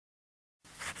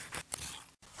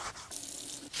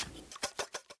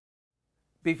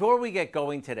Before we get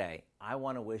going today, I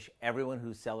want to wish everyone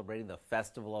who's celebrating the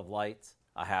Festival of Lights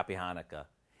a happy Hanukkah.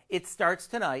 It starts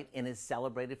tonight and is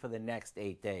celebrated for the next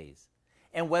 8 days.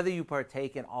 And whether you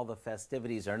partake in all the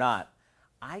festivities or not,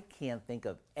 I can't think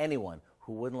of anyone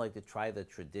who wouldn't like to try the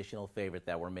traditional favorite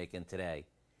that we're making today.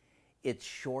 It's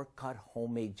shortcut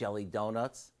homemade jelly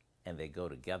donuts, and they go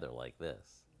together like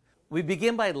this. We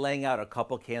begin by laying out a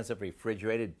couple cans of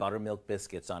refrigerated buttermilk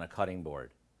biscuits on a cutting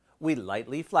board. We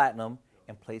lightly flatten them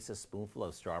and place a spoonful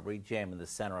of strawberry jam in the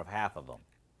center of half of them.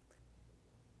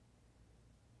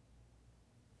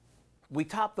 We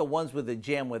top the ones with the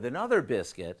jam with another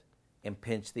biscuit and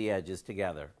pinch the edges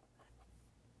together.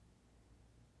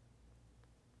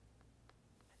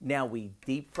 Now we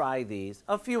deep fry these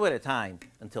a few at a time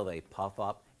until they puff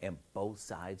up and both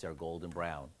sides are golden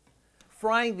brown.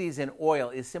 Frying these in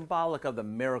oil is symbolic of the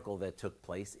miracle that took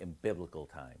place in biblical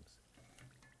times.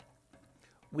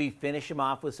 We finish them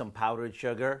off with some powdered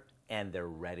sugar and they're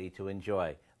ready to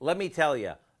enjoy. Let me tell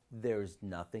you, there's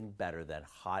nothing better than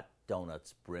hot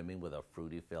donuts brimming with a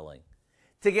fruity filling.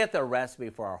 To get the recipe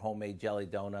for our homemade jelly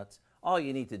donuts, all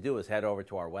you need to do is head over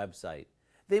to our website.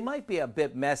 They might be a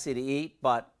bit messy to eat,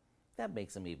 but that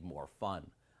makes them even more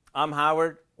fun. I'm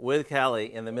Howard with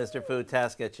Kelly in the Mr. Food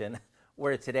Test Kitchen,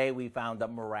 where today we found a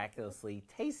miraculously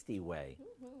tasty way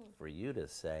for you to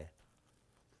say,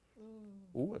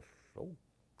 ooh, it's so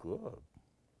good.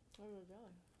 Oh,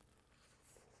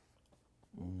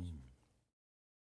 yeah.